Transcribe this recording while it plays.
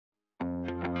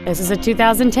This is a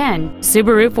 2010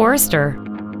 Subaru Forester.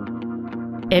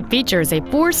 It features a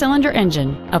 4-cylinder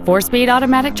engine, a 4-speed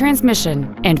automatic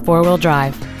transmission, and 4-wheel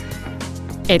drive.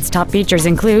 Its top features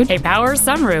include a power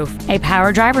sunroof, a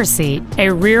power driver's seat, a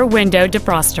rear window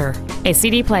defroster, a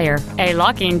CD player, a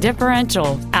locking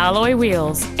differential, alloy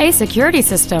wheels, a security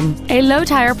system, a low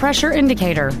tire pressure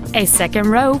indicator, a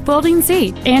second-row folding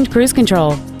seat, and cruise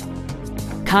control.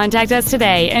 Contact us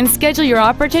today and schedule your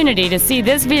opportunity to see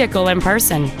this vehicle in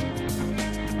person.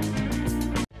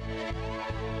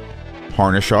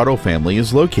 Harnish Auto Family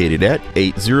is located at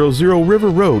 800 River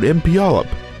Road in Puyallup.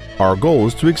 Our goal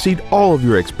is to exceed all of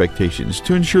your expectations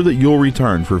to ensure that you'll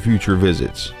return for future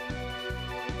visits.